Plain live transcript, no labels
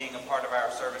part of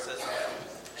our service as well.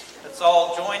 Let's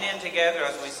all join in together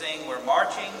as we sing, "We're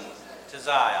Marching to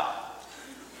Zion."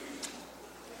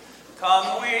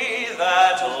 Come we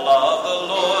that love the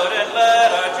Lord, and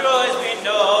let our joys be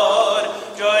known.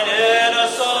 Join in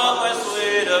a song with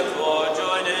sweet accord,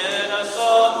 join in a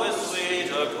song with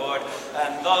sweet accord,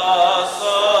 and thus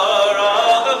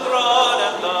around the throne,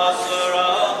 and thus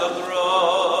around the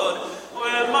throne.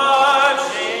 We're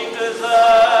marching to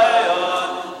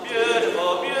Zion,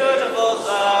 beautiful, beautiful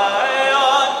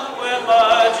Zion. We're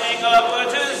marching upward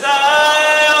to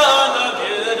Zion, the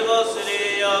beautiful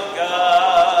city of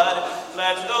God.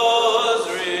 Let those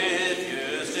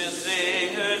refuse to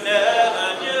sing who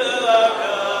never knew our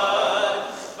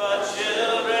God, but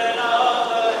children of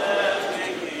the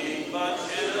heavenly King, but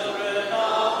children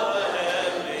of the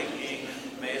heavenly King,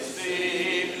 may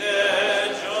speak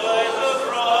their joys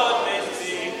abroad, may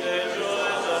speak their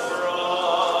joys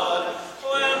abroad.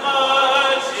 We're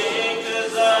marching to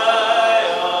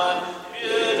Zion,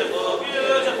 beautiful,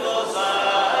 beautiful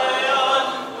Zion.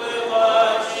 We're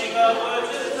marching upward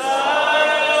to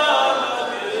Zion, the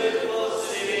beautiful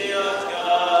city of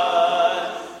God.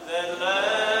 Then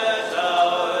let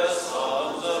our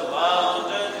songs abound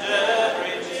and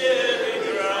every tear be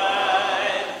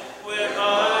dried. We're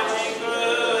marching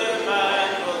through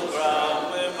Emmanuel's ground.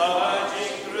 We're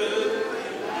marching through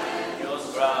Emmanuel's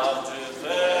ground to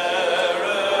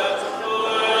fairer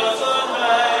worlds on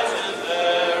high, to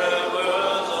fairer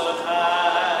worlds on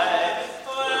high.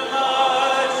 We're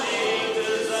marching to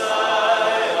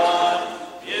Zion,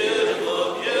 beautiful,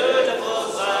 beautiful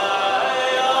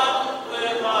Zion.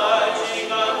 We're marching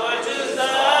upward to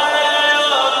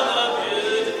Zion, the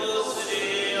beautiful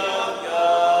city of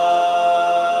God.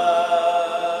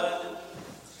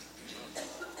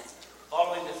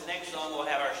 Following this next song, we'll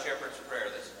have our shepherd's prayer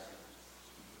this morning.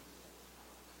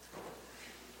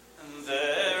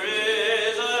 There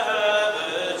is a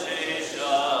habitation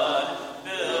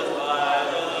built by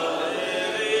the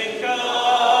living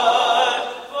God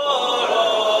for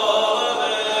all of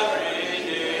every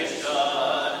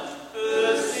nation who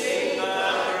sing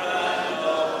that grand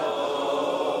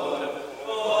abode.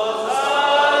 O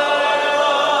Zion,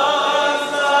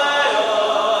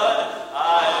 Zion, I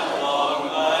long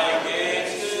thy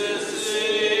gates to see.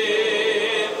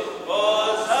 O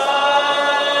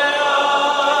Zion,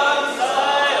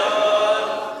 Zion,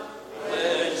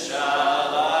 when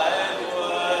shall I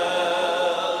dwell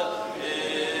in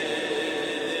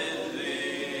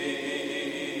thee?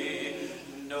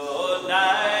 No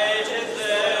night is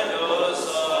there, no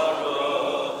sorrow,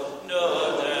 no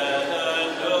death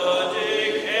and no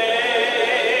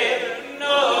decay,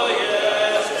 no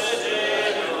yesterday,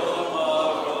 no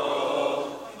tomorrow,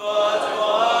 but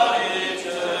one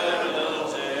eternal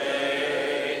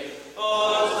day. O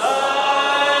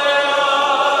Zion,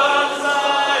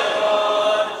 Zion,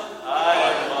 I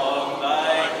long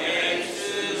thy gates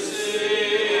to see.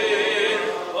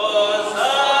 O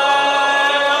Zion,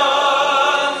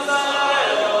 Zion,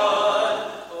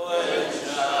 when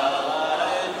shall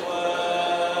I dwell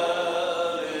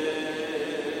in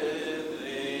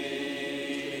thee?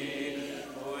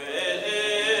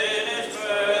 Within its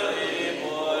pearly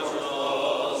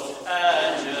portals,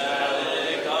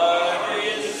 angelic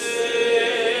armies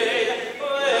sing,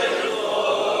 with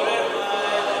glorified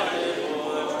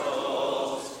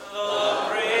immortals, the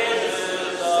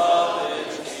praises of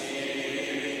its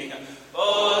King. O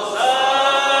Zion,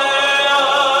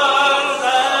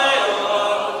 Zion,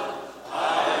 I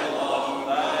long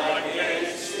thy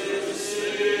gates to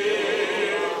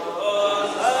see. O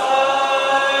Zion,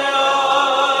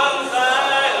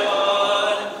 Zion,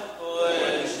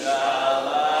 when shall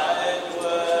I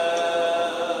dwell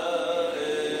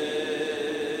in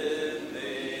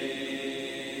thee?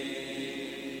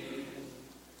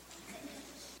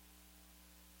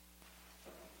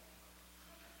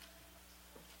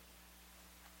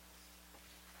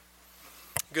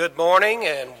 Good morning,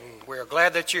 and we're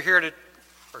glad that you're here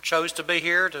or chose to be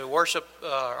here to worship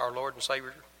our Lord and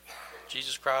Savior,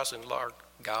 Jesus Christ, and Lord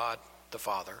God the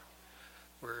Father.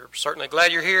 We're certainly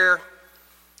glad you're here.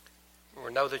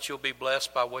 We know that you'll be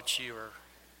blessed by what you are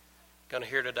going to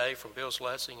hear today from Bill's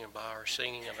blessing and by our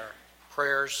singing and our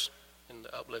prayers and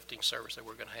the uplifting service that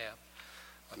we're going to have.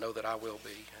 I know that I will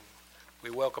be. And we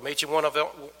welcome each and one of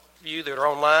you that are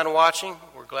online watching.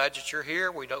 We're glad that you're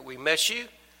here. We miss you.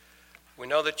 We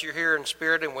know that you're here in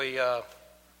spirit, and we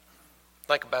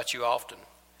think about you often.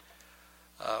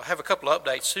 I have a couple of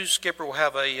updates. Sue Skipper will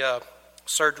have a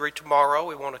surgery tomorrow.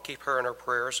 We want to keep her in our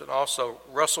prayers. And also,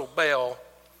 Russell Bell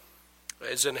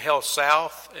is in Health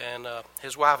South, and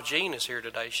his wife Jean is here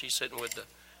today. She's sitting with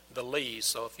the Lees.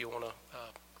 So if you want to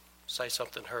say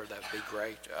something to her, that would be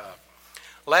great.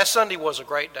 Last Sunday was a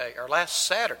great day, or last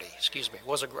Saturday,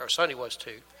 Sunday was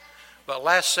too. But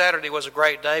last Saturday was a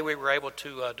great day. We were able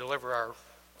to deliver our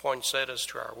poinsettias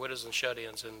to our widows and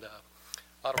shut-ins, and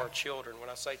a lot of our children. When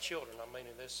I say children, I'm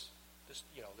meaning this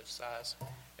size.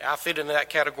 I fit into that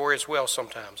category as well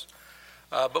sometimes.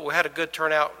 But we had a good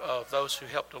turnout of those who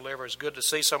helped deliver. It's good to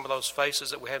see some of those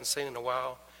faces that we hadn't seen in a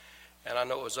while, and I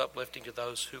know it was uplifting to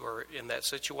those who are in that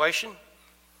situation.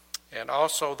 And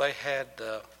also, they had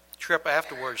a trip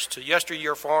afterwards to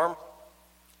Yesterland Farm.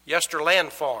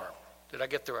 Did I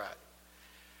get that right?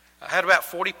 I had about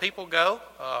 40 people go.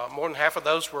 More than half of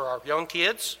those were our young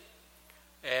kids.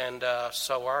 And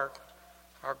so our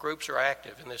groups are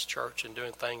active in this church and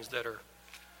doing things that are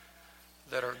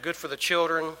good for the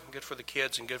children, good for the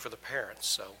kids, and good for the parents.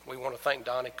 So we want to thank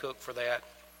Donnie Cook for that,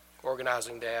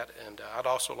 organizing that. And I'd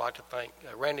also like to thank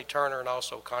Randy Turner and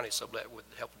also Connie Sublette with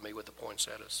helping me with the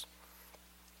poinsettias.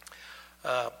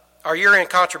 Our year-end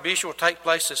contribution will take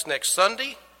place this next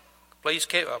Sunday. Please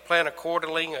plan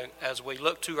accordingly as we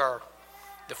look to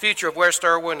the future of West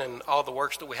Erwin and all the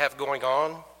works that we have going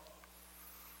on.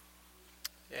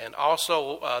 And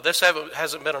also, this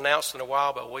hasn't been announced in a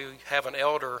while, but we have an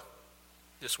elder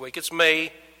this week. It's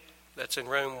me. That's in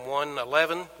room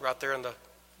 111, right there in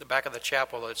the back of the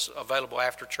chapel. That's available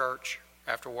after church,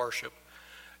 after worship.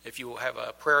 If you have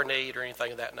a prayer need or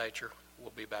anything of that nature,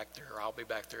 we'll be back there. I'll be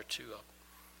back there to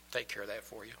take care of that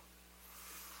for you.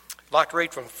 I'd like to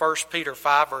read from 1 Peter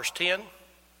 5, verse 10.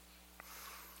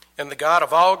 And the God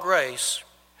of all grace,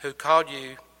 who called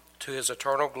you to his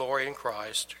eternal glory in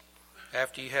Christ,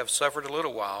 after you have suffered a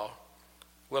little while,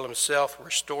 will himself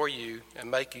restore you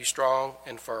and make you strong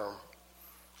and firm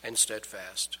and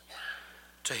steadfast.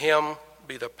 To him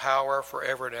be the power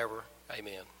forever and ever.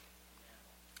 Amen.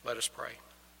 Let us pray.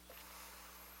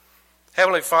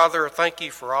 Heavenly Father, thank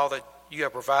you for all that you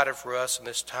have provided for us in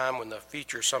this time when the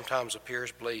future sometimes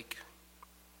appears bleak.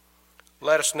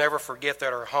 Let us never forget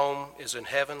that our home is in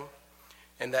heaven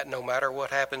and that no matter what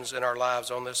happens in our lives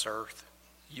on this earth,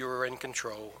 you are in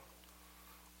control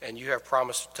and you have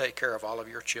promised to take care of all of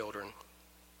your children.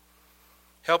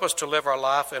 Help us to live our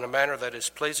life in a manner that is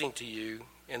pleasing to you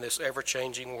in this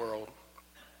ever-changing world.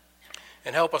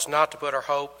 And help us not to put our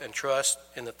hope and trust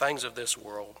in the things of this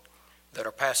world that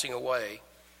are passing away,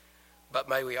 but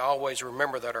may we always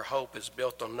remember that our hope is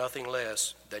built on nothing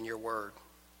less than your word.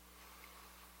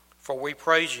 For we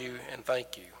praise you and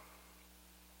thank you.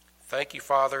 Thank you,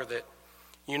 Father, that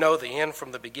you know the end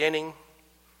from the beginning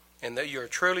and that you are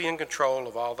truly in control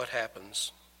of all that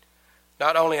happens,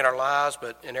 not only in our lives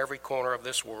but in every corner of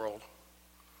this world.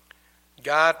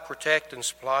 God, protect and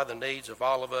supply the needs of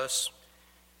all of us,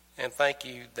 and thank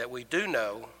you that we do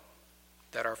know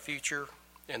that our future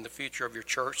and the future of your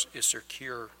church is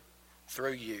secure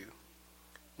through you,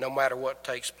 no matter what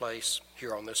takes place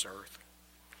here on this earth.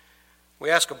 We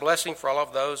ask a blessing for all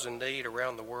of those in need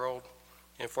around the world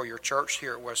and for your church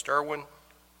here at West Erwin.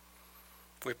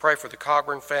 We pray for the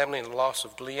Cogburn family and the loss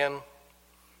of Glenn,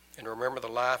 and remember the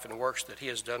life and works that he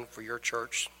has done for your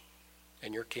church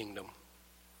and your kingdom.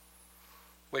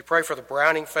 We pray for the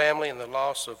Browning family and the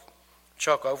loss of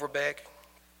Chuck Overbeck.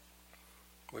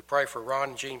 We pray for Ron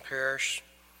and Jean Parrish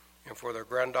and for their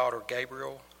granddaughter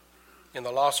Gabriel in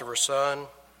the loss of her son,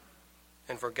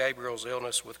 and for Gabriel's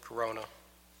illness with corona.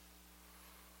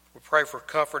 We pray for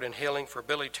comfort and healing for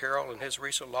Billy Terrell and his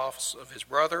recent loss of his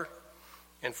brother,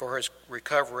 and for his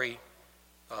recovery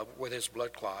with his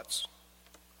blood clots.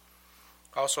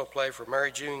 Also pray for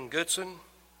Mary June Goodson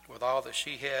with all that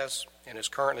she has and is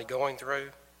currently going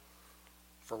through,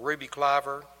 for Ruby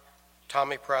Cliver,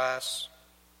 Tommy Price,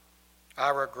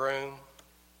 Ira Groom,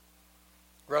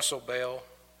 Russell Bell,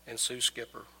 and Sue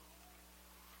Skipper.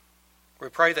 We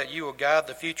pray that you will guide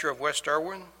the future of West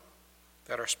Erwin,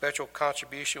 that our special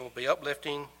contribution will be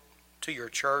uplifting to your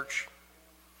church,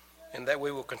 and that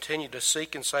we will continue to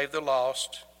seek and save the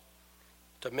lost,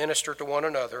 to minister to one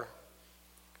another,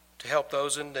 to help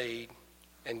those in need,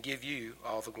 and give you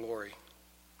all the glory.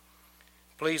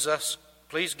 Please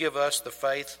give us the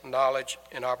faith, knowledge,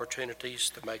 and opportunities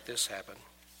to make this happen.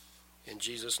 In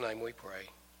Jesus' name we pray.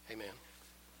 Amen.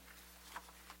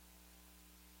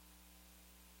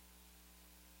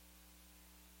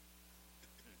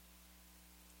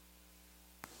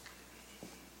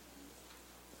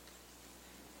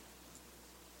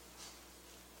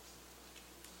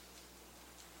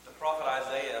 The prophet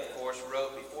Isaiah, of course,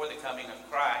 wrote before the coming of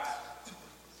Christ,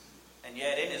 and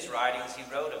yet in his writings he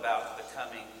wrote about the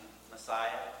coming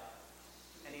Messiah.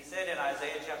 And he said in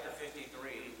Isaiah chapter 53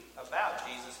 about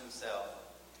Jesus himself,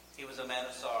 he was a man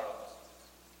of sorrows,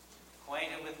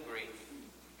 acquainted with grief,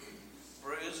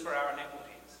 bruised for our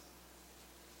iniquities,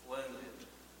 wounded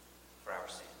for our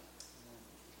sins.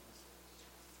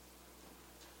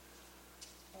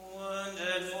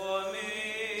 Wounded for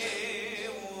me,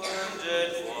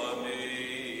 wounded for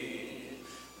me.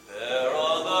 There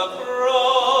on the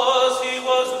cross he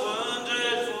was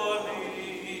wounded for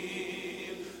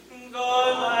me.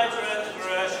 God, my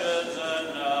transgressions, and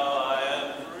now I am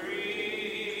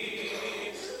free.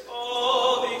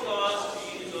 All because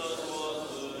Jesus was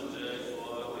wounded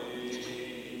for me.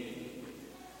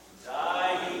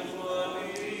 Dying for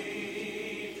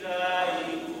me,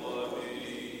 dying for me.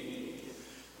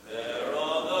 There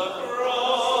on the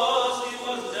cross he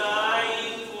was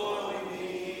dying for me.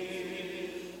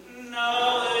 Now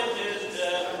in his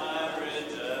death my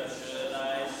redemption I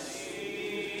see.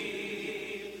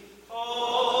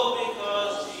 All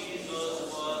because Jesus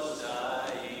was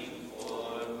dying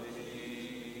for me.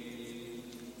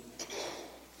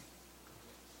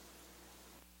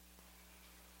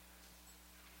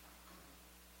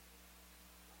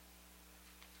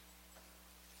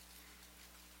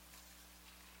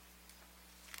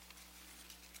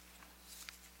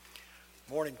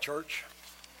 Morning, church.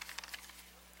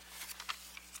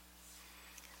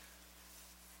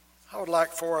 I would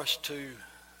like for us to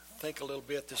think a little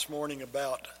bit this morning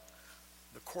about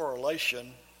the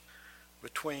correlation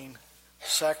between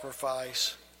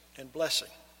sacrifice and blessing.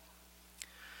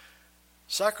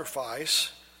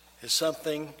 Sacrifice is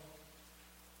something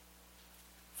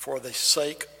for the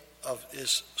sake of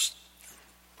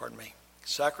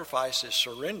sacrifice is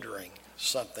surrendering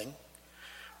something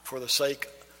for the sake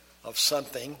of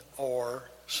something or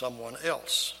someone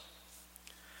else.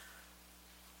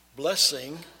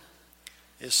 Blessing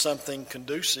is something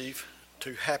conducive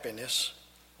to happiness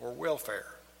or welfare.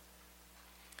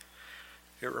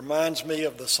 It reminds me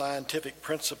of the scientific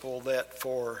principle that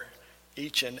for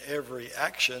each and every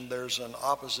action there's an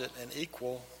opposite and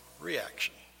equal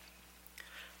reaction.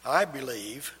 I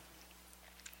believe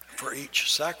for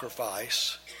each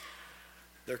sacrifice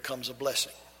there comes a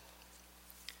blessing.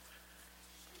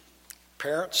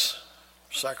 Parents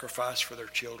sacrifice for their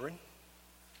children.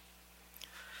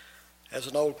 As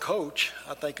an old coach,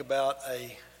 I think about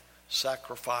a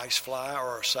sacrifice fly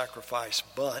or a sacrifice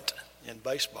bunt in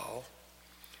baseball.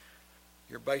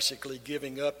 You're basically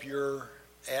giving up your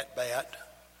at-bat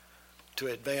to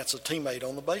advance a teammate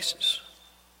on the bases.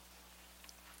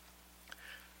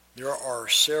 There are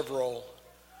several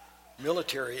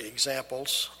military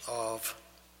examples of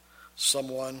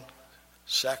someone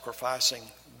sacrificing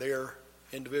their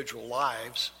individual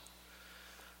lives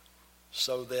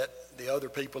so that the other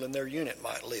people in their unit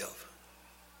might live.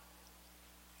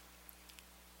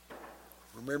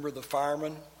 Remember the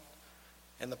firemen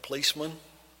and the policemen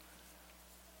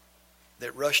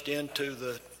that rushed into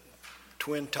the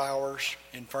Twin Towers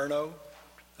inferno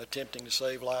attempting to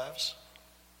save lives?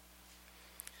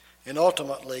 And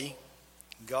ultimately,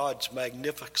 God's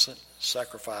magnificent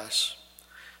sacrifice,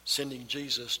 sending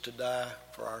Jesus to die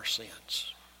for our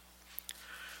sins.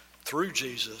 Through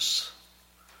Jesus,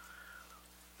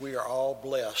 we are all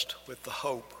blessed with the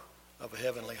hope of a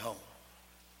heavenly home.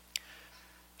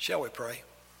 Shall we pray?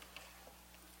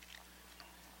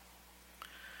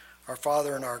 Our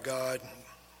Father and our God,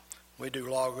 we do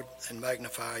laud and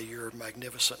magnify your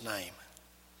magnificent name.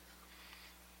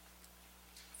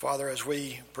 Father, as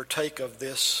we partake of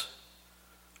this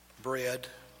bread,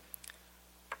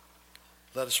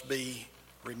 let us be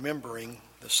remembering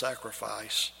the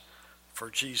sacrifice for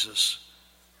Jesus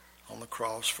on the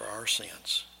cross for our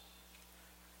sins.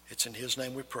 It's in his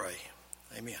name we pray.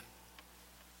 Amen.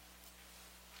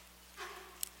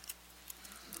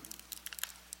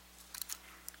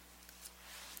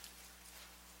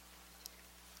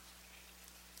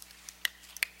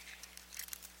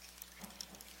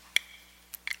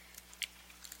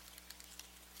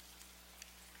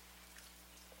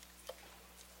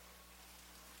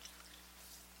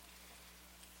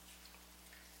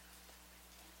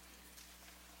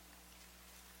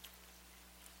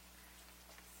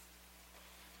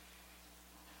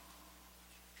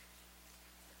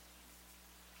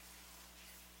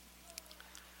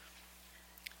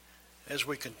 As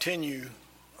we continue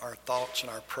our thoughts and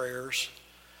our prayers,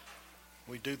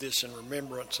 we do this in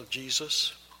remembrance of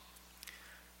Jesus.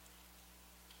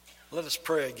 Let us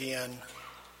pray again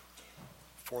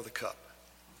for the cup.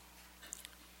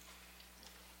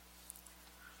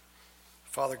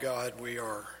 Father God, we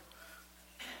are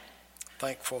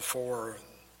thankful for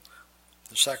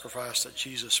the sacrifice that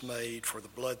Jesus made, for the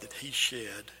blood that he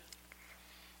shed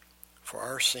for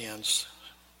our sins,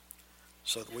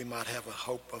 so that we might have a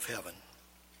hope of heaven.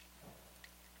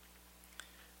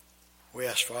 We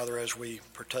ask, Father, as we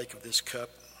partake of this cup,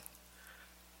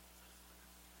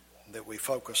 that we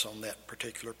focus on that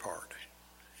particular part.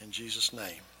 In Jesus'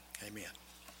 name, amen.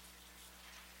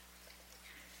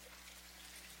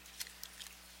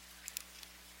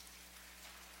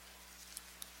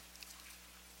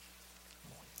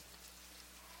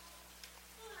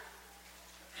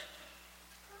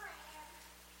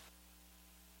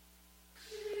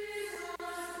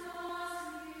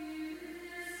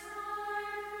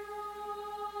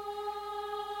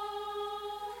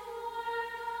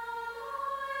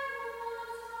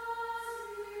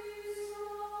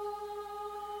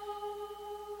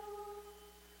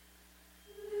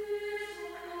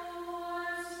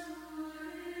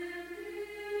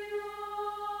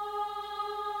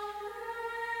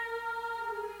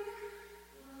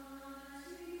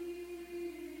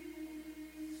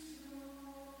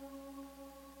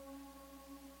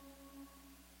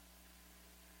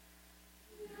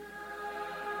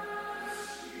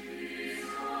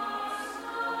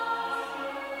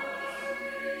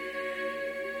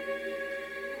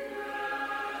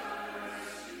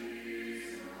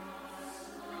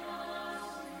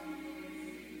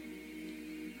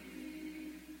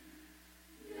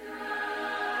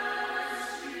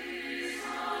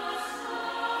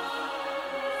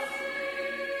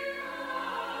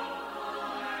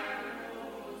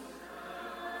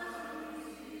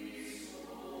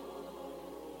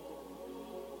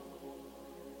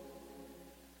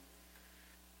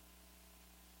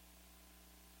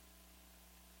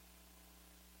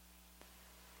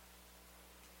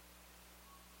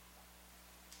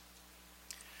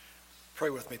 Pray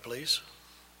with me, please.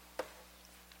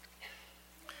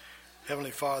 Heavenly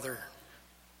Father,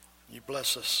 you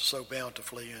bless us so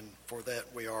bountifully, and for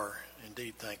that we are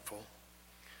indeed thankful.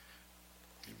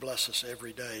 You bless us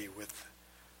every day with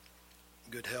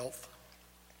good health,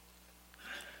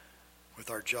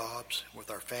 with our jobs, with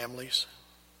our families.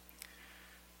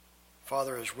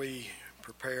 Father, as we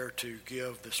prepare to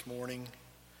give this morning,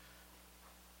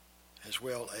 as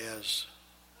well as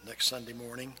next Sunday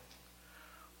morning,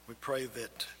 we pray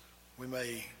that we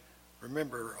may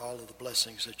remember all of the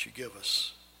blessings that you give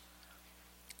us,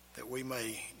 that we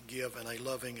may give in a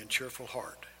loving and cheerful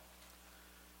heart.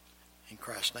 In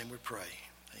Christ's name we pray.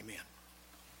 Amen.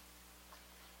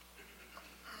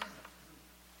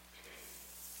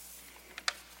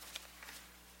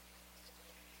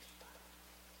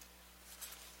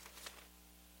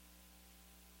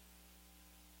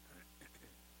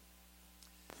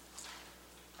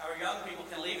 Our young people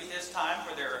can leave at this time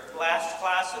for their last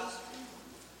classes.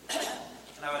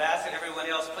 And I would ask that everyone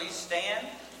else please stand.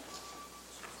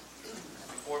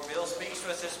 Before Bill speaks to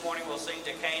us this morning, we'll sing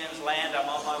To Canaan's Land, I'm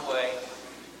on my way.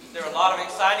 There are a lot of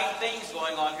exciting things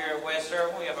going on here at West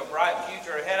Irvin. We have a bright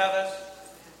future ahead of us.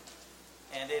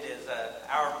 And it is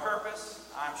our purpose,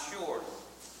 I'm sure,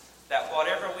 that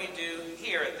whatever we do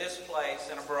here at this place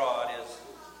and abroad is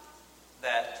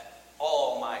that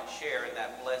all might share in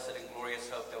that blessed and glorious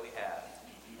hope that we have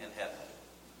in heaven.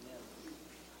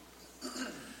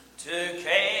 To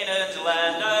Canaan's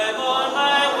land I'm on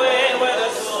my way, where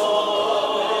the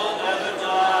soul never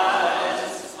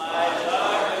dies. My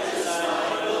darkest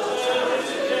night will turn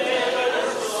to day, where the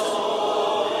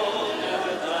soul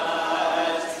never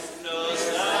dies. No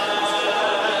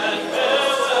sad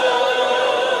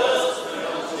farewells,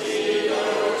 no tear,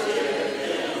 no tear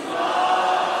in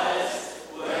eyes,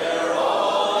 where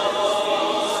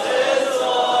all is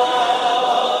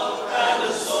love and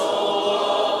the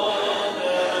soul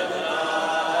never dies.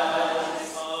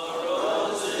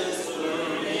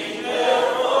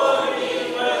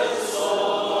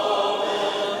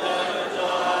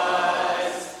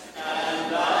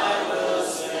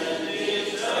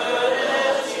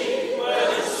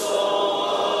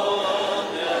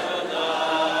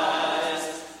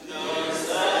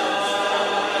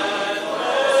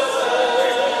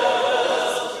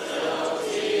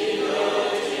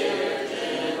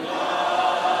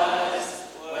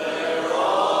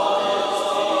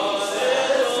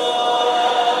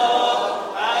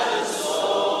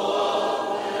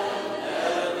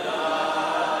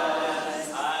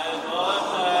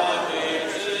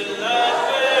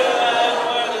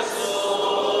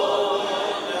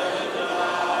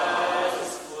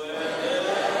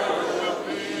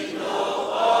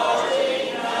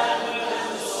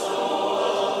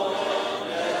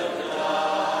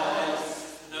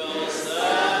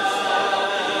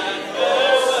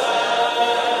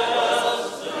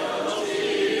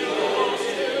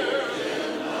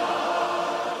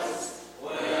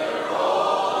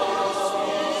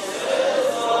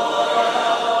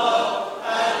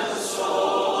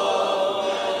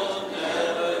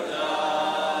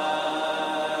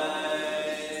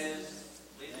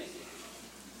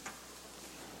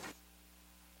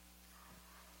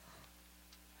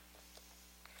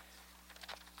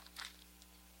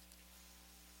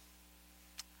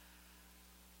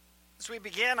 As we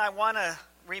begin, I want to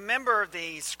remember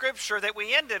the scripture that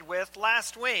we ended with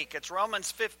last week. It's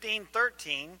Romans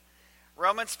 15:13.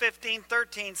 Romans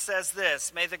 15:13 says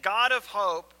this, "May the God of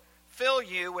hope fill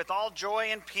you with all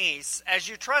joy and peace as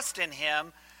you trust in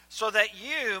him, so that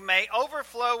you may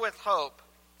overflow with hope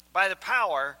by the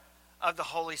power of the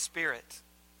Holy Spirit."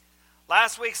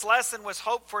 Last week's lesson was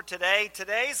hope for today.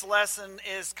 Today's lesson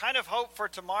is kind of hope for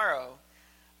tomorrow,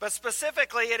 but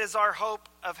specifically it is our hope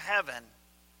of heaven.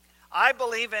 I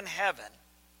believe in heaven,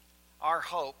 our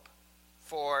hope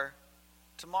for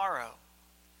tomorrow.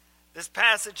 This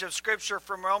passage of Scripture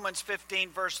from Romans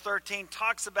 15, verse 13,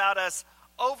 talks about us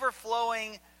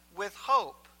overflowing with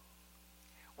hope,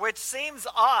 which seems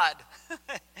odd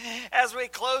as we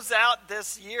close out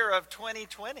this year of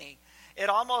 2020. It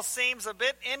almost seems a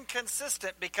bit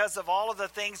inconsistent because of all of the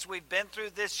things we've been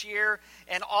through this year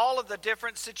and all of the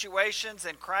different situations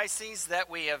and crises that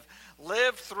we have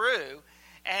lived through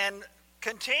and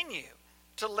continue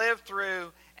to live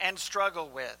through and struggle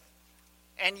with.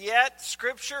 And yet,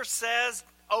 Scripture says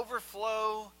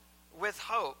overflow with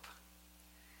hope.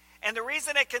 And the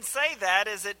reason it can say that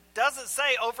is it doesn't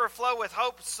say overflow with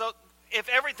hope so if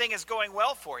everything is going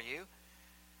well for you,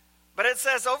 but it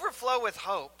says overflow with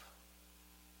hope.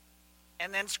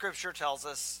 And then Scripture tells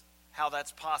us how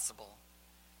that's possible.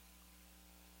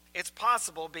 It's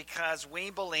possible because we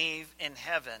believe in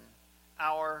heaven,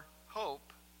 our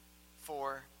hope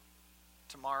for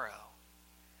tomorrow.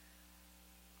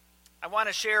 I want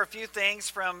to share a few things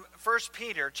from 1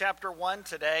 Peter chapter 1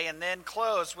 today, and then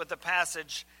close with the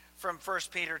passage from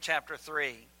 1 Peter chapter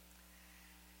 3.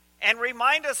 And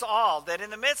remind us all that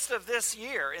in the midst of this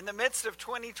year, in the midst of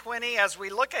 2020, as we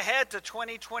look ahead to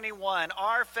 2021,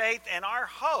 our faith and our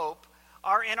hope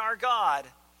are in our God.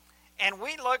 And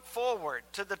we look forward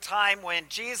to the time when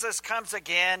Jesus comes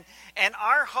again, and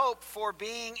our hope for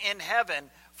being in heaven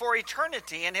for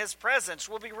eternity in his presence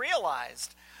will be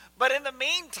realized. But in the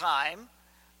meantime,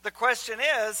 the question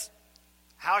is,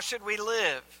 how should we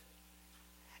live?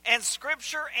 And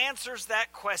Scripture answers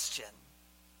that question.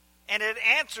 And it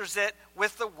answers it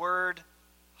with the word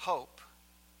hope.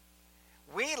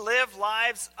 We live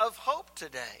lives of hope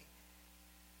today.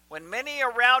 When many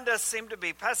around us seem to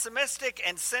be pessimistic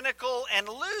and cynical and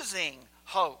losing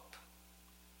hope,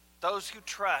 those who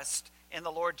trust in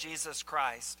the Lord Jesus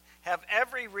Christ have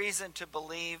every reason to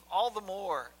believe all the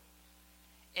more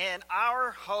in our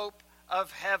hope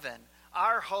of heaven,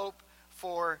 our hope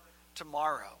for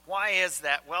tomorrow. Why is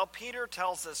that? Well, Peter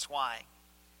tells us why,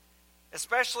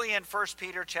 especially in 1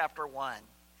 Peter chapter 1.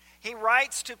 He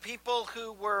writes to people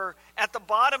who were at the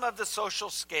bottom of the social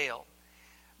scale.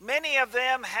 Many of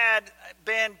them had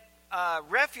been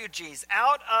refugees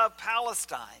out of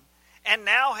Palestine and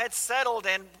now had settled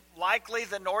in likely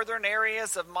the northern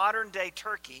areas of modern-day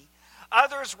Turkey.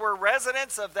 Others were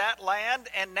residents of that land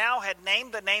and now had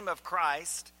named the name of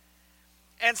Christ.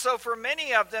 And so for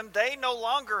many of them, they no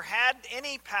longer had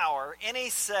any power, any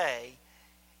say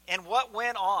in what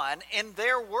went on in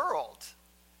their world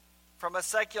from a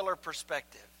secular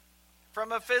perspective,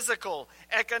 from a physical,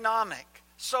 economic,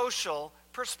 social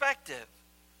perspective.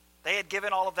 They had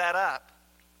given all of that up.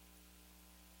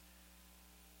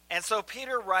 And so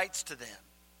Peter writes to them.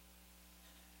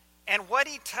 And what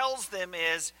he tells them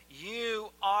is,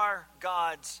 you are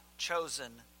God's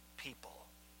chosen people.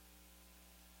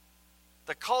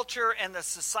 The culture and the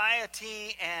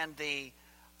society and the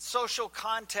social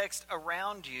context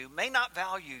around you may not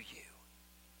value you.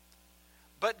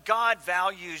 But God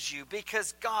values you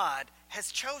because God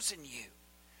has chosen you.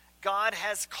 God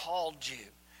has called you.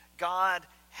 God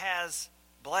has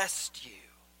blessed you.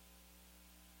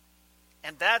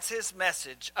 And that's his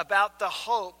message about the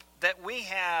hope that we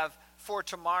have for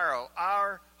tomorrow,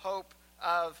 our hope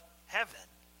of heaven.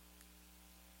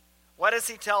 What does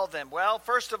he tell them? Well,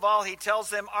 first of all, he tells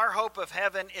them our hope of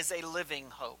heaven is a living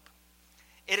hope.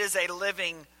 It is a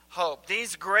living hope.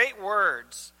 These great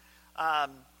words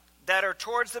that are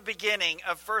towards the beginning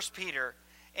of 1 Peter,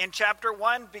 in chapter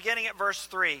 1, beginning at verse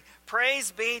 3,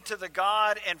 "Praise be to the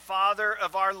God and Father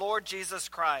of our Lord Jesus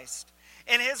Christ.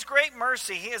 In his great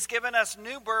mercy, he has given us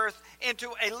new birth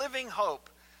into a living hope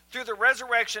through the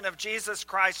resurrection of Jesus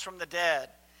Christ from the dead,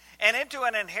 and into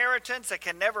an inheritance that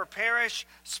can never perish,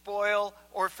 spoil,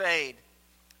 or fade.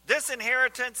 This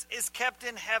inheritance is kept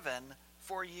in heaven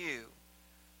for you,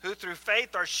 who through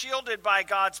faith are shielded by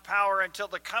God's power until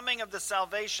the coming of the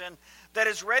salvation that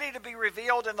is ready to be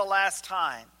revealed in the last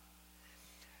time."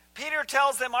 Peter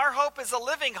tells them our hope is a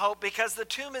living hope because the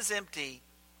tomb is empty.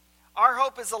 Our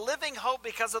hope is a living hope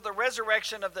because of the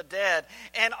resurrection of the dead.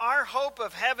 And our hope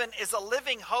of heaven is a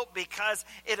living hope because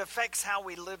it affects how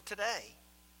we live today.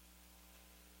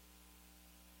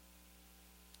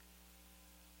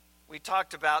 we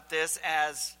talked about this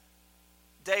as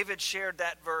David shared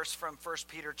that verse from 1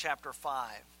 Peter chapter 5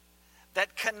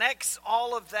 that connects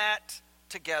all of that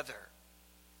together,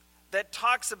 that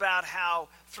talks about how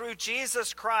through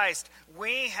Jesus Christ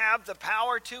we have the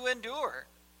power to endure.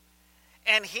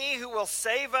 And he who will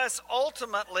save us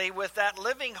ultimately with that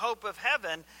living hope of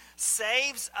heaven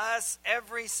saves us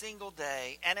every single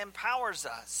day and empowers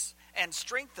us and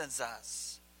strengthens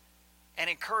us and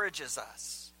encourages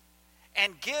us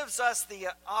and gives us the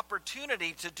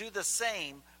opportunity to do the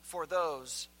same for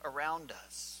those around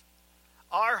us.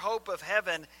 Our hope of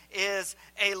heaven is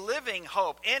a living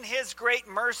hope. In his great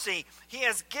mercy, he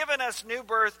has given us new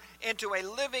birth into a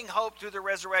living hope through the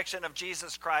resurrection of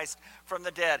Jesus Christ from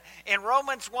the dead. In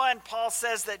Romans 1, Paul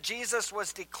says that Jesus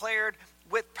was declared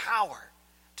with power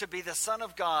to be the Son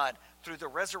of God through the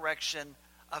resurrection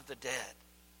of the dead.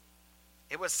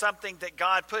 It was something that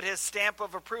God put his stamp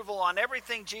of approval on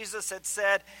everything Jesus had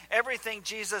said, everything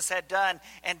Jesus had done,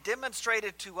 and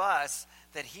demonstrated to us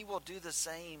that he will do the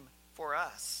same for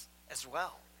us as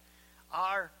well.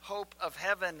 Our hope of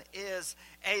heaven is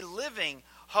a living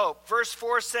hope. Verse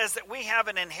 4 says that we have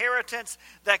an inheritance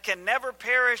that can never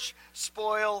perish,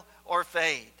 spoil, or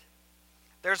fade.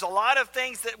 There's a lot of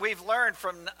things that we've learned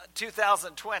from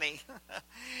 2020.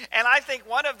 And I think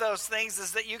one of those things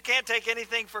is that you can't take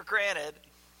anything for granted.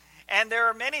 And there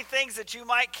are many things that you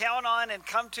might count on and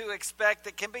come to expect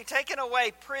that can be taken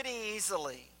away pretty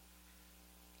easily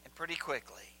and pretty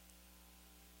quickly.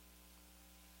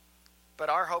 But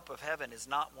our hope of heaven is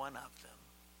not one of them.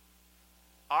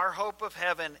 Our hope of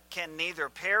heaven can neither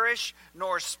perish,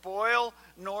 nor spoil,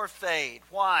 nor fade.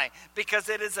 Why? Because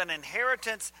it is an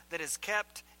inheritance that is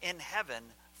kept in heaven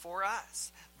for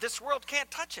us. This world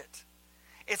can't touch it.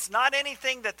 It's not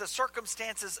anything that the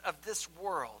circumstances of this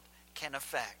world can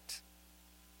affect.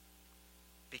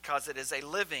 Because it is a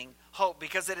living hope.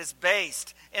 Because it is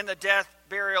based in the death,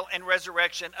 burial, and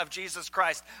resurrection of Jesus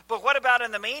Christ. But what about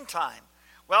in the meantime?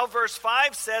 Well, verse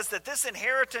 5 says that this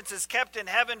inheritance is kept in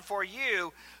heaven for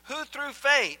you, who through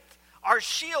faith are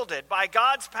shielded by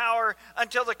God's power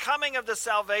until the coming of the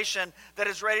salvation that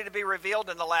is ready to be revealed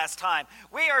in the last time.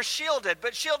 We are shielded,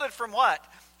 but shielded from what?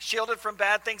 Shielded from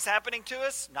bad things happening to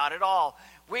us? Not at all.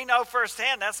 We know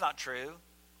firsthand that's not true.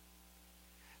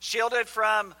 Shielded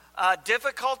from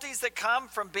difficulties that come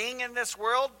from being in this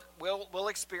world? We'll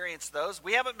experience those.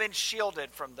 We haven't been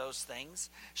shielded from those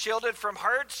things. Shielded from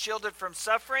hurts, shielded from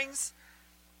sufferings,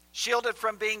 shielded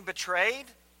from being betrayed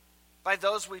by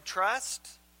those we trust,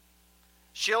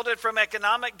 shielded from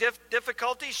economic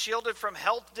difficulties, shielded from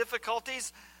health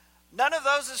difficulties. None of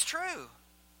those is true.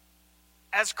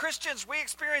 As Christians, we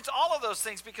experience all of those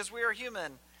things because we are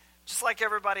human, just like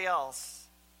everybody else.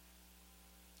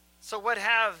 So what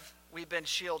have we been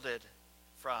shielded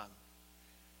from?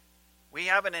 We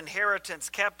have an inheritance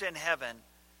kept in heaven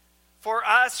for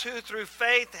us who through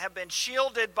faith have been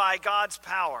shielded by God's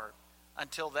power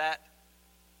until that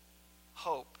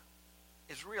hope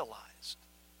is realized.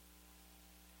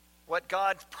 What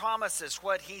God promises,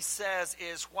 what he says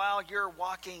is, while you're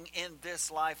walking in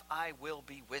this life, I will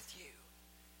be with you.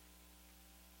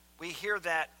 We hear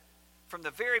that from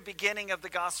the very beginning of the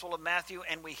Gospel of Matthew,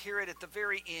 and we hear it at the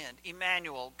very end.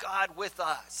 Emmanuel, God with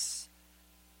us.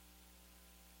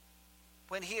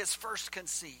 When he is first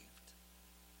conceived,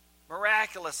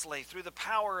 miraculously through the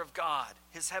power of God,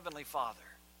 his heavenly Father.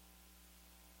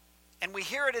 And we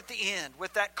hear it at the end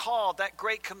with that call, that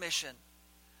great commission,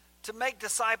 to make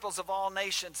disciples of all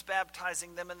nations,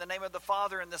 baptizing them in the name of the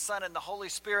Father and the Son and the Holy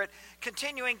Spirit,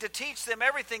 continuing to teach them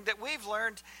everything that we've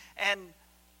learned. And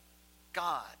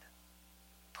God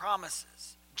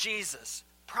promises, Jesus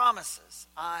promises,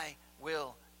 I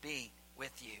will be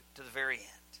with you to the very end.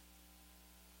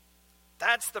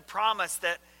 That's the promise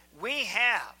that we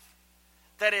have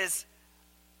that is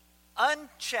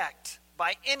unchecked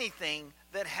by anything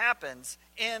that happens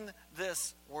in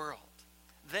this world.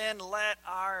 Then let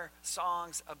our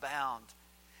songs abound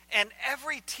and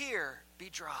every tear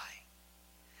be dry.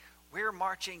 We're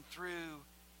marching through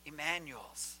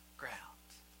Emmanuel's ground.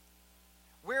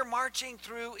 We're marching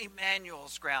through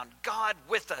Emmanuel's ground, God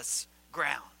with us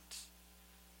ground,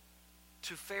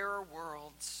 to fairer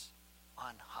worlds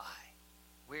on high.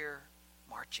 We're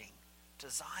marching to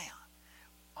Zion.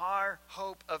 Our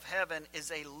hope of heaven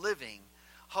is a living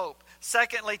hope.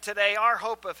 Secondly, today, our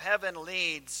hope of heaven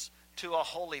leads to a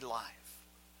holy life.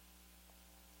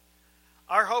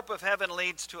 Our hope of heaven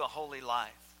leads to a holy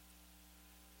life.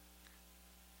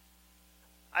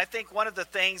 I think one of the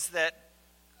things that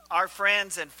our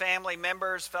friends and family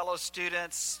members, fellow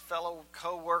students, fellow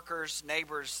co-workers,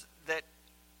 neighbors, that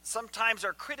sometimes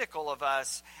are critical of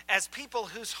us as people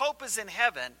whose hope is in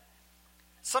heaven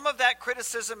some of that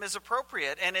criticism is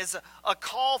appropriate and is a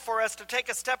call for us to take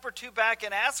a step or two back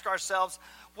and ask ourselves,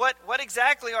 what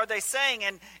exactly are they saying,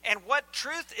 and what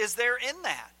truth is there in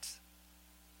that?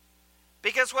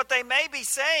 Because what they may be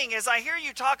saying is, I hear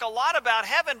you talk a lot about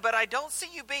heaven, but I don't see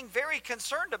you being very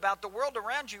concerned about the world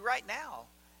around you right now.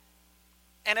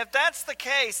 And if that's the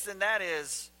case, then that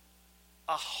is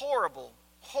a horrible,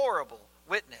 horrible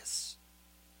witness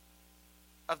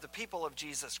of the people of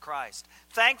Jesus Christ.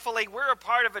 Thankfully, we're a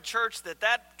part of a church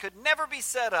that could never be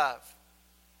said of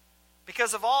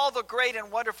because of all the great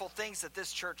and wonderful things that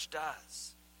this church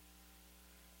does.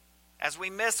 As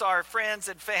we miss our friends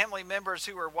and family members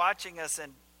who are watching us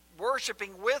and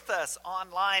worshiping with us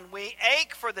online, we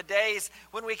ache for the days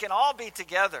when we can all be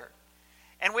together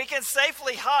and we can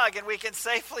safely hug and we can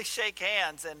safely shake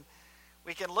hands and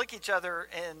we can look each other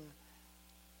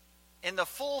in the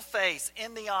full face,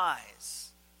 in the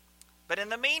eyes. But in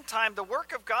the meantime, the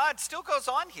work of God still goes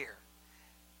on here.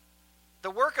 The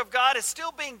work of God is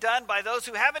still being done by those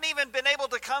who haven't even been able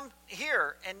to come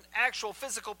here in actual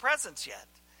physical presence yet.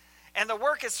 And the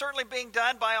work is certainly being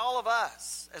done by all of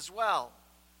us as well.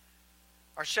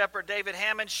 Our shepherd David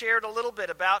Hammond shared a little bit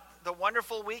about the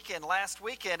wonderful weekend last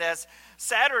weekend, as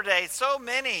Saturday so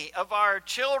many of our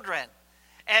children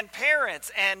and parents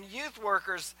and youth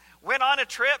workers went on a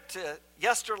trip to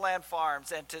Yesterland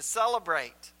Farms and to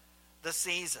celebrate the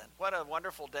season. What a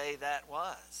wonderful day that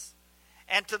was.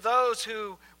 And to those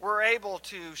who were able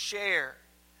to share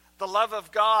the love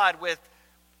of God with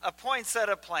a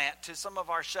poinsettia plant to some of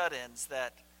our shut-ins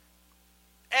that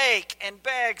ache and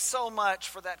beg so much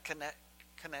for that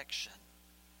connection.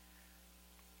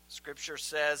 Scripture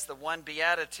says the one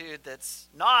beatitude that's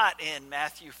not in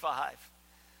Matthew 5,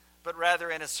 but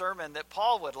rather in a sermon that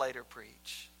Paul would later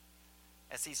preach,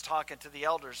 as he's talking to the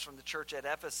elders from the church at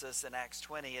Ephesus in Acts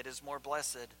 20, it is more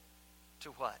blessed to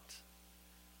what?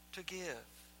 To give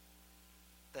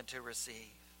than to receive.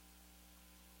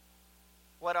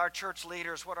 What our church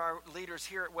leaders, what our leaders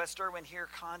here at West Erwin hear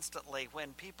constantly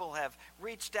when people have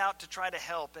reached out to try to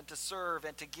help and to serve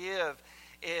and to give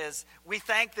is we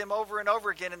thank them over and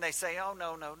over again and they say, oh,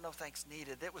 no thanks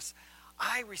needed.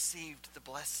 I received the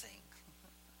blessing.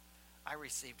 I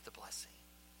received the blessing.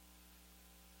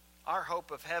 Our hope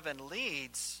of heaven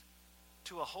leads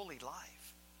to a holy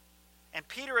life. And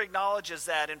Peter acknowledges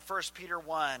that in 1 Peter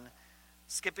 1,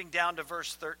 skipping down to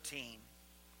verse 13.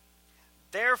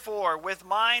 Therefore, with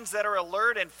minds that are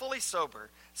alert and fully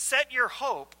sober, set your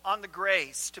hope on the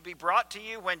grace to be brought to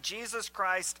you when Jesus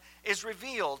Christ is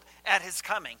revealed at his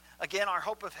coming. Again, our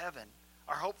hope of heaven,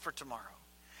 our hope for tomorrow.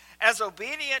 As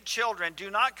obedient children, do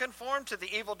not conform to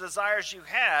the evil desires you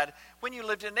had when you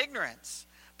lived in ignorance.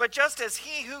 But just as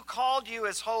he who called you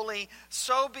is holy,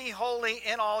 so be holy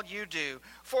in all you do.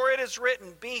 For it is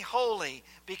written, be holy,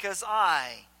 because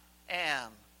I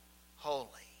am holy.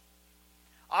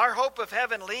 Our hope of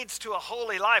heaven leads to a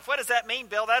holy life. What does that mean,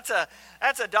 Bill? That's a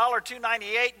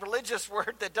 $2.98 religious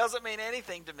word that doesn't mean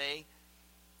anything to me.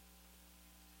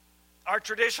 Our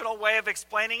traditional way of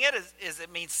explaining it is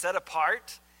it means set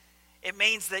apart. It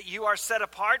means that you are set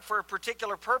apart for a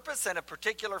particular purpose and a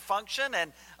particular function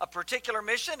and a particular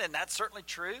mission, and that's certainly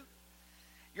true.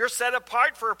 You're set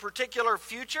apart for a particular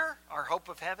future, our hope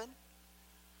of heaven.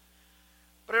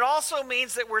 But it also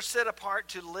means that we're set apart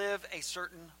to live a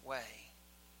certain way,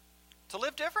 to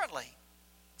live differently,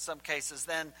 in some cases,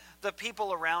 than the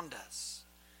people around us.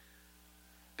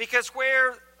 Because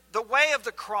where the way of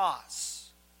the cross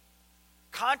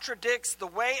contradicts the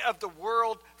way of the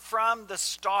world from the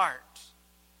start.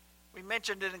 We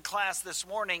mentioned it in class this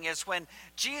morning, is when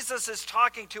Jesus is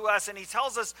talking to us and he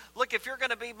tells us, look, if you're going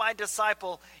to be my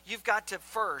disciple, you've got to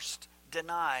first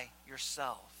deny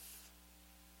yourself.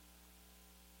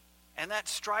 And that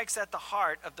strikes at the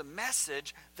heart of the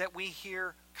message that we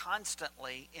hear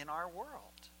constantly in our world.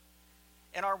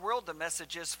 In our world, the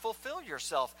message is fulfill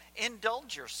yourself,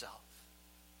 indulge yourself,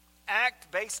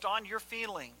 act based on your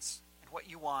feelings, what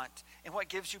you want, and what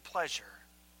gives you pleasure.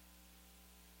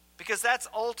 Because that's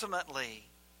ultimately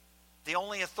the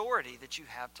only authority that you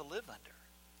have to live under.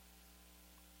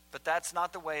 But that's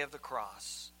not the way of the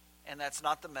cross, and that's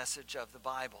not the message of the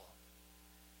Bible,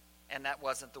 and that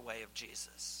wasn't the way of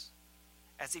Jesus.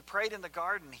 As he prayed in the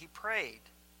garden, he prayed,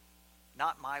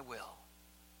 not my will,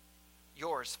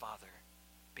 yours, Father,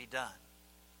 be done.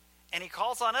 And he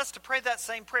calls on us to pray that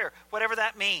same prayer, whatever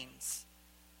that means.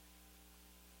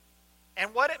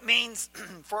 And what it means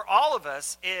for all of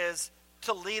us is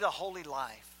to lead a holy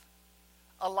life.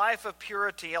 A life of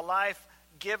purity, a life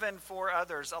given for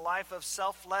others, a life of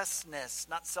selflessness,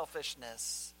 not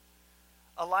selfishness.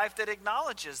 A life that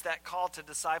acknowledges that call to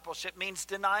discipleship means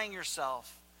denying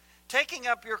yourself, Taking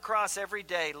up your cross every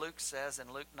day, Luke says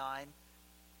in Luke 9,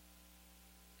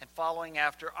 and following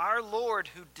after our Lord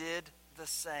who did the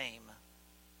same.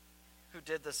 Who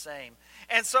did the same.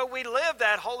 And so we live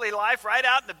that holy life right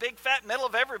out in the big fat middle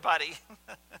of everybody.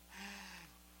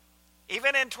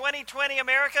 Even in 2020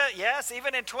 America, yes.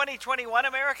 Even in 2021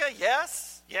 America,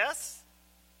 yes. Yes.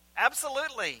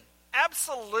 Absolutely.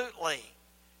 Absolutely.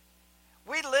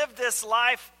 We live this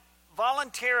life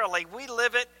voluntarily. We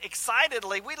live it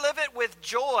excitedly. We live it with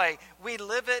joy. We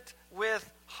live it with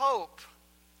hope.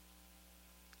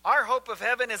 Our hope of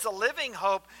heaven is a living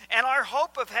hope, and our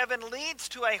hope of heaven leads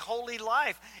to a holy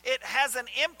life. It has an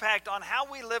impact on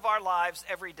how we live our lives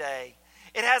every day.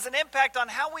 It has an impact on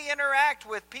how we interact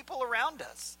with people around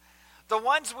us, the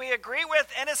ones we agree with,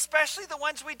 and especially the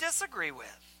ones we disagree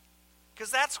with,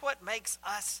 because that's what makes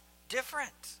us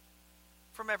different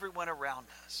from everyone around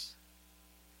us.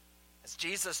 As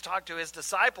Jesus talked to his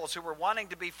disciples who were wanting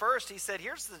to be first, he said,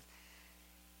 here's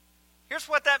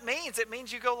what that means. It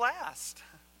means you go last.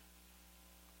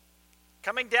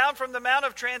 Coming down from the Mount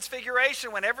of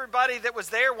Transfiguration, when everybody that was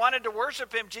there wanted to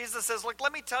worship him, Jesus says, look,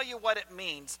 let me tell you what it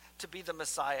means to be the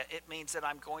Messiah. It means that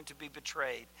I'm going to be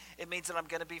betrayed. It means that I'm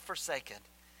going to be forsaken.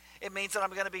 It means that I'm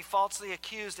going to be falsely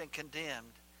accused and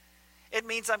condemned. It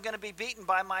means I'm going to be beaten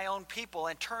by my own people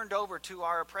and turned over to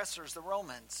our oppressors, the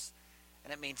Romans.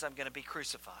 And it means I'm going to be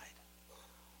crucified.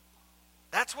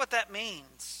 That's what that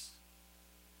means.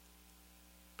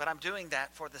 But I'm doing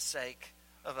that for the sake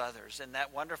of others. And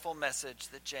that wonderful message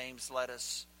that James led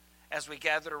us as we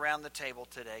gathered around the table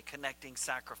today, connecting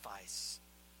sacrifice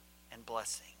and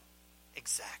blessing.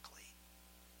 Exactly.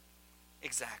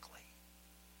 Exactly.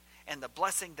 And the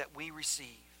blessing that we receive,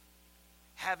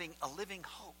 having a living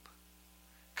hope,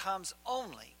 comes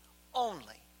only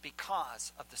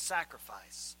because of the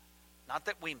sacrifice, not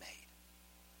that we made,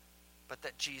 but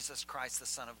that Jesus Christ, the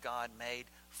Son of God, made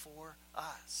for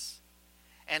us.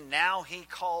 And now he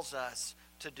calls us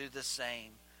to do the same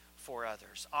for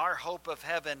others. Our hope of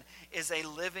heaven is a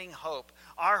living hope.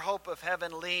 Our hope of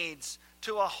heaven leads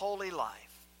to a holy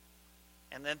life.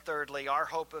 And then thirdly, our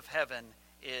hope of heaven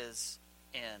is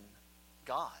in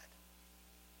God.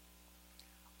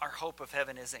 Our hope of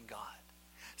heaven is in God.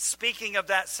 Speaking of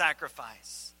that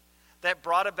sacrifice that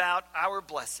brought about our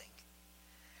blessing,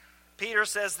 Peter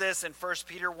says this in 1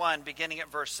 Peter 1, beginning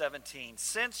at verse 17.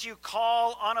 Since you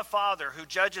call on a Father who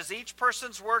judges each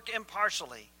person's work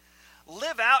impartially,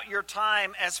 live out your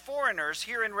time as foreigners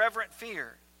here in reverent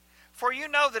fear. For you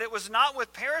know that it was not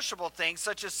with perishable things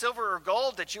such as silver or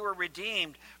gold that you were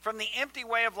redeemed from the empty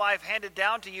way of life handed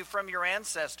down to you from your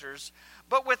ancestors,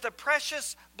 but with the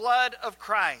precious blood of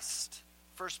Christ.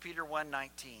 1 Peter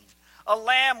 1:19. A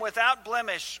lamb without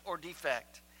blemish or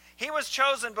defect. He was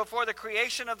chosen before the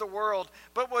creation of the world,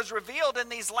 but was revealed in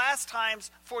these last times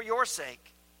for your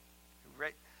sake.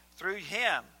 Through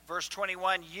him, verse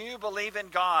 21, you believe in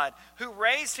God, who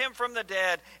raised him from the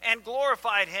dead and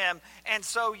glorified him. And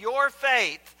so your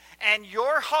faith and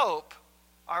your hope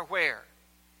are where?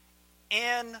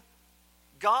 In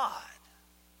God.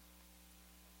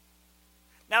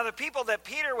 Now, the people that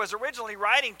Peter was originally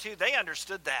writing to, they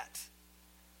understood that.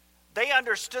 They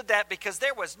understood that because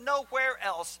there was nowhere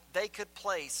else they could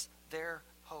place their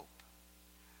hope.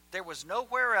 There was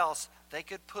nowhere else they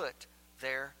could put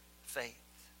their faith.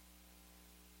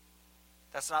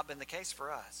 That's not been the case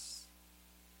for us.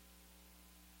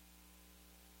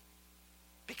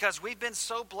 Because we've been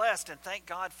so blessed, and thank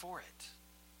God for it.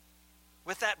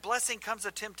 With that blessing comes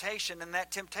a temptation, and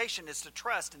that temptation is to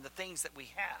trust in the things that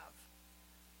we have.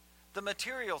 The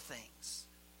material things,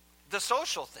 the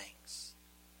social things,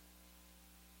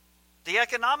 the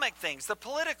economic things, the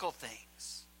political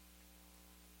things,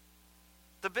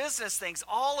 the business things.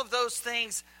 All of those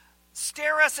things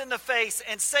stare us in the face,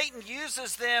 and Satan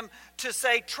uses them to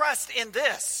say, trust in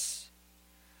this.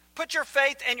 Put your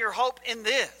faith and your hope in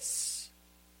this.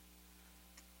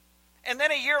 And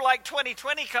then a year like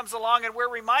 2020 comes along and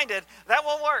we're reminded, that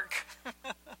won't work.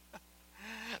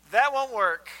 That won't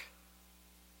work.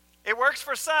 It works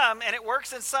for some, and it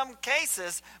works in some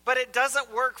cases, but it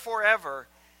doesn't work forever.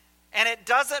 And it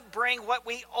doesn't bring what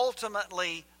we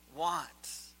ultimately want.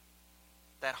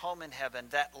 That home in heaven,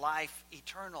 that life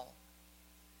eternal.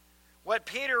 What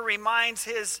Peter reminds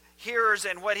his hearers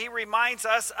and what he reminds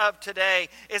us of today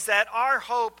is that our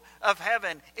hope of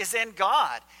heaven is in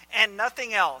God and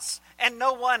nothing else and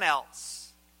no one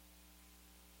else.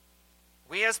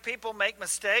 We as people make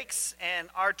mistakes, and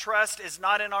our trust is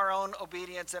not in our own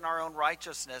obedience and our own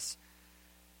righteousness.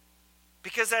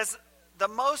 Because as the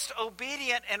most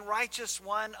obedient and righteous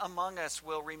one among us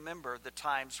will remember the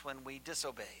times when we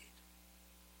disobeyed,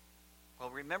 Well,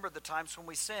 remember the times when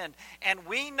we sinned, and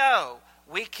we know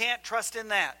we can't trust in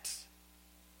that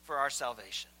for our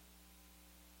salvation.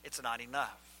 It's not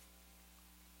enough.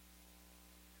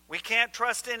 We can't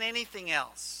trust in anything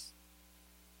else.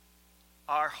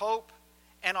 Our hope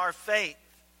and our faith,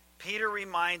 Peter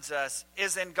reminds us,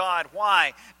 is in God.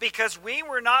 Why? Because we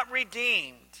were not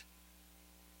redeemed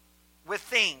with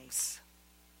things,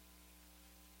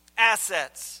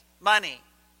 assets, money,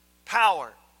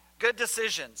 power, good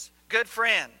decisions, good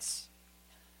friends.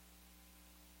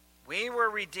 We were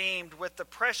redeemed with the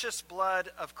precious blood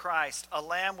of Christ, a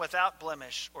lamb without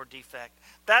blemish or defect.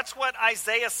 That's what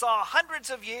Isaiah saw hundreds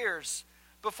of years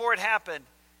before it happened,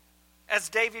 as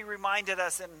David reminded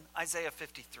us in Isaiah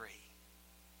 53.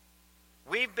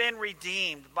 We've been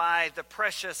redeemed by the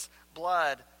precious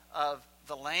blood of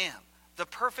the Lamb, the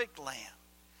perfect Lamb.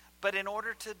 But in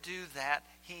order to do that,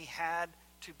 he had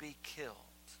to be killed.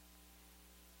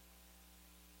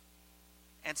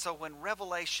 And so when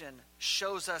Revelation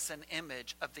shows us an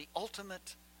image of the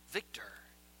ultimate victor,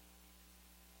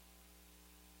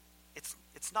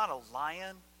 it's not a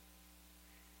lion.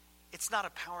 It's not a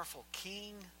powerful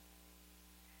king.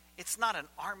 It's not an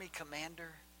army commander.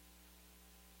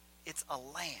 It's a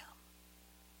lamb.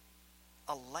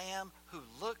 A lamb who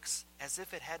looks as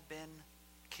if it had been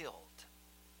killed.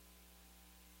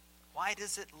 Why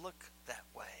does it look that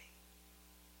way?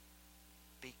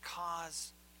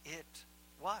 Because it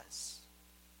was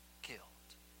killed.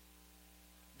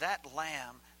 That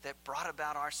lamb that brought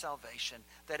about our salvation,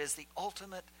 that is the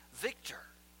ultimate victor,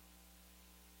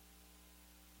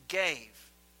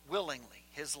 gave willingly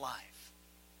his life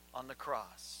on the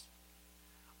cross.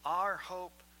 Our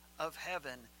hope of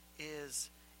heaven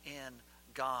is in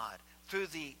God through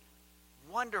the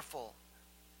wonderful,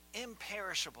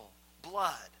 imperishable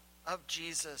blood of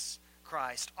Jesus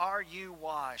Christ. Are you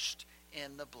washed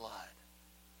in the blood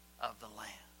of the Lamb?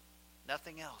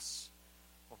 Nothing else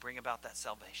will bring about that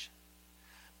salvation.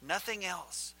 Nothing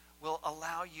else will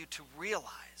allow you to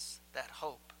realize that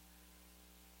hope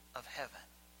of heaven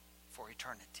for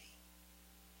eternity.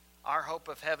 Our hope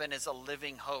of heaven is a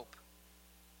living hope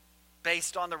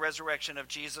based on the resurrection of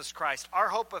Jesus Christ. Our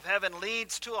hope of heaven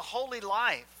leads to a holy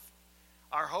life.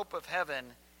 Our hope of heaven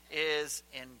is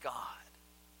in God.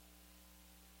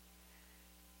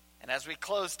 And as we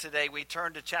close today, we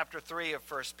turn to chapter 3 of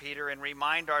 1 Peter and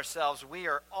remind ourselves we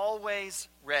are always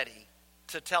ready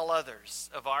to tell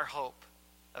others of our hope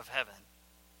of heaven.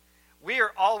 We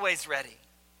are always ready.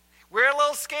 We're a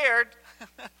little scared.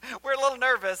 We're a little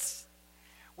nervous.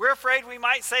 We're afraid we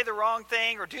might say the wrong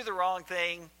thing or do the wrong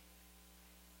thing.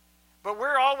 But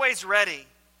we're always ready.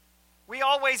 We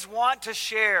always want to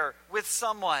share with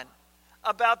someone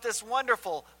about this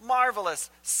wonderful,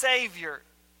 marvelous Savior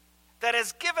that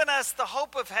has given us the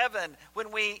hope of heaven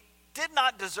when we did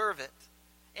not deserve it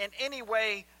in any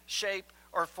way, shape,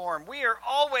 or form. We are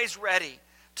always ready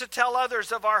to tell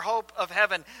others of our hope of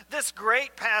heaven. This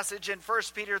great passage in 1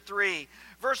 Peter 3,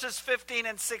 verses 15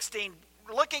 and 16,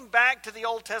 looking back to the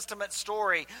Old Testament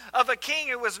story of a king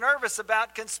who was nervous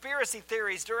about conspiracy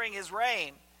theories during his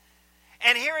reign,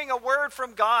 and hearing a word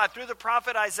from God through the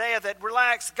prophet Isaiah that,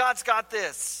 relax, God's got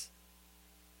this.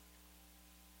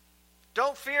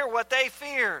 Don't fear what they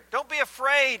fear. Don't be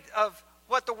afraid of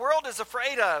what the world is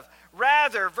afraid of.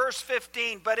 Rather, verse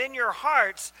 15, but in your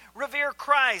hearts, revere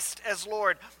Christ as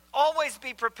Lord. Always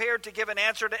be prepared to give an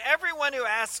answer to everyone who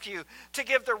asks you, to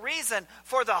give the reason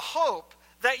for the hope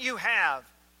that you have.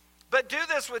 But do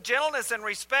this with gentleness and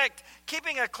respect,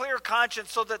 keeping a clear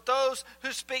conscience, so that those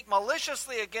who speak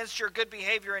maliciously against your good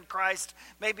behavior in Christ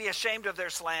may be ashamed of their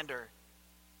slander.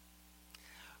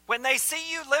 When they see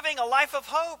you living a life of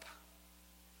hope,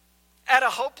 at a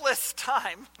hopeless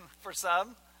time for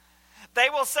some, they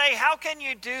will say, how can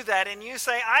you do that? And you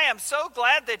say, I am so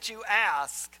glad that you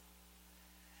ask.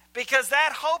 Because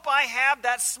that hope I have,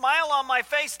 that smile on my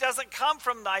face, doesn't come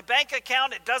from my bank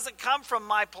account. It doesn't come from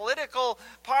my political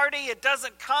party. It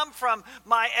doesn't come from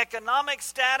my economic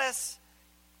status.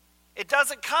 It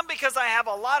doesn't come because I have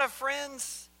a lot of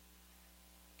friends.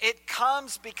 It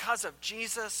comes because of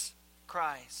Jesus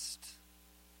Christ.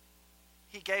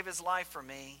 He gave his life for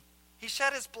me. He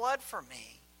shed his blood for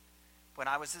me when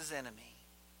I was his enemy.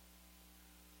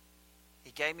 He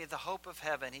gave me the hope of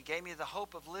heaven. He gave me the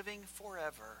hope of living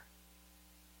forever.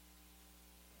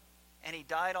 And he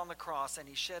died on the cross and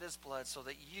he shed his blood so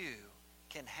that you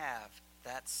can have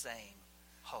that same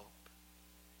hope.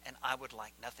 And I would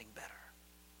like nothing better.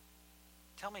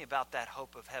 Tell me about that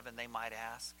hope of heaven, they might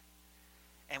ask.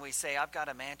 And we say, I've got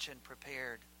a mansion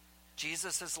prepared.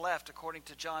 Jesus has left according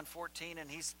to John 14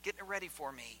 and he's getting it ready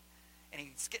for me. And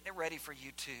he's getting it ready for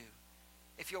you too.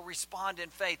 if you'll respond in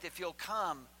faith, if you'll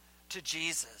come to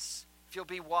Jesus, if you'll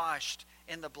be washed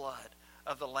in the blood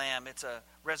of the Lamb. It's a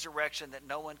resurrection that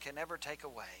no one can ever take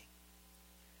away.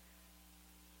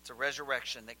 It's a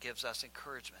resurrection that gives us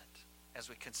encouragement as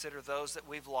we consider those that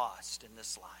we've lost in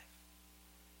this life,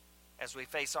 as we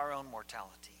face our own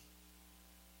mortality.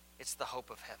 It's the hope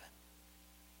of heaven.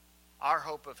 Our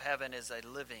hope of heaven is a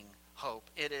living hope.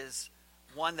 It is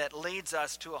one that leads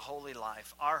us to a holy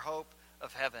life. Our hope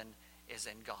of heaven is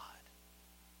in God.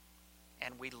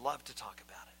 And we love to talk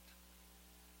about it.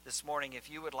 This morning, if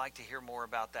you would like to hear more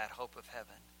about that hope of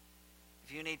heaven,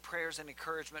 if you need prayers and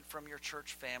encouragement from your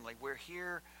church family, we're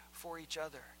here for each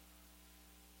other.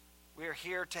 We're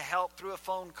here to help through a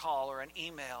phone call or an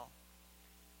email.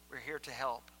 We're here to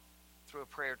help through a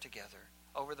prayer together,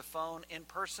 over the phone, in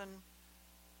person,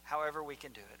 however we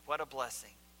can do it. What a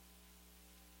blessing.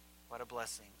 What a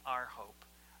blessing, our hope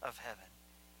of heaven.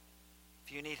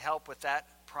 If you need help with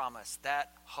that promise,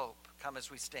 that hope, come as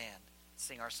we stand,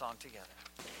 sing our song together.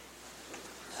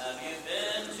 Have you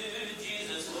been to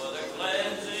Jesus for the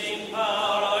cleansing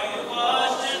power? Are you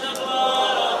washed in the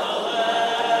blood of the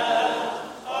Lamb?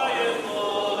 Are you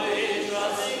fully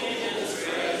trusting in His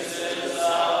graces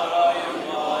out? Are you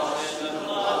washed in the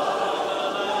blood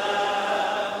of the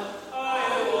Lamb? Are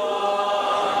you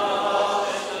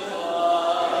washed in the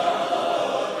blood,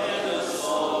 in the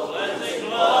soul cleansing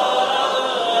blood of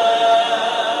the Lamb?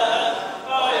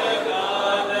 Are your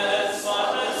garments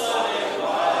spotless, are they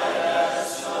white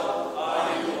as snow? Are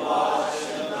you washed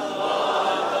in the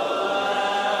blood of the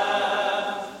Lamb?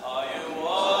 Are you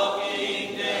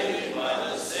walking daily by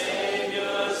the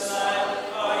Savior's side?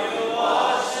 Are you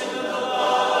washed in the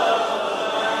blood of the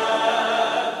Lamb?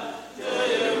 Do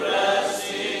you rest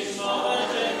each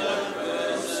moment in the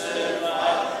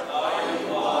crucified? Are you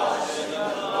washed in the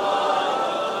blood of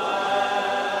the Lamb?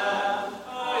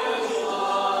 Are you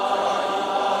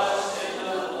washed in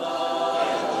the blood,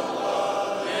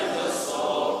 in the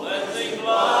soul cleansing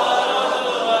blood of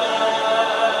the Lamb?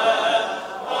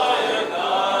 Are your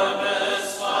garments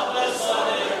spotless, are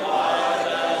they white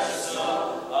as snow?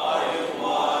 Are you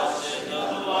washed in the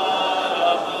blood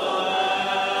of the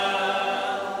Lamb?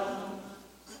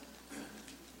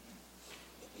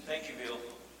 Thank you, Bill.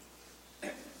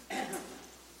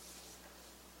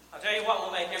 I'll tell you what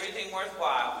will make everything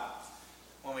worthwhile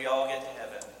when we all get to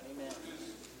heaven. Amen.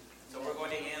 So we're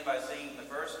going to end by singing the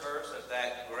first verse of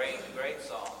that great, great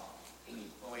song,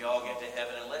 When We All Get to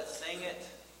Heaven. And let's sing it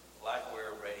like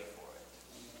we're ready for it.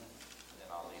 And then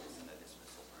I'll lead us in a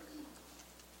dismissal prayer.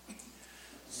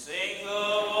 Sing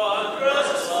the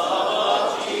wondrous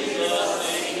love of Jesus.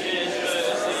 Sing His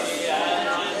mercy and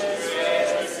His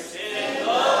grace. In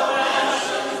the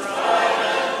passion bright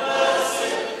and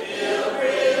blessed, He'll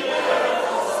prepare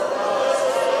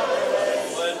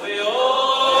when we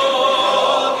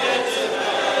all get to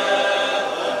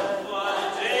heaven. One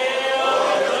day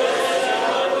of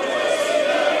bliss and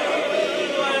glory,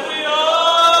 when we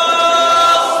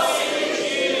all see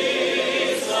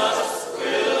Jesus,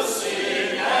 we'll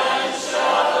sing and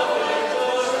shout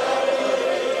with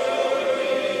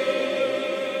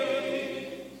victory.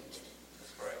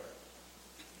 Let's pray.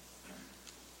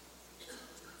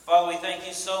 Father, we thank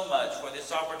you so much for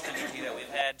this opportunity that we've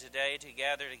had today to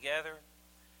gather together,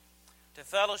 to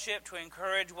fellowship, to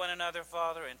encourage one another,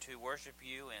 Father, and to worship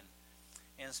you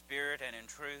in spirit and in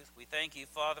truth. We thank you,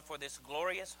 Father, for this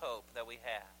glorious hope that we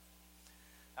have,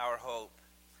 our hope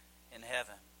in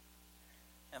heaven.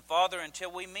 And Father,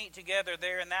 until we meet together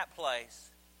there in that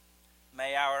place,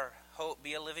 may our hope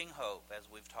be a living hope as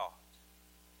we've talked.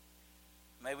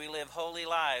 May we live holy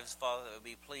lives, Father, that will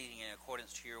be pleasing in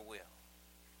accordance to your will.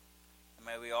 And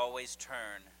may we always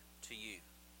turn to you.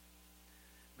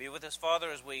 Be with us, Father,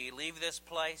 as we leave this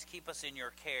place. Keep us in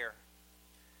your care.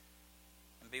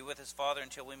 And be with us, Father,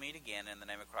 until we meet again. In the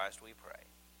name of Christ we pray.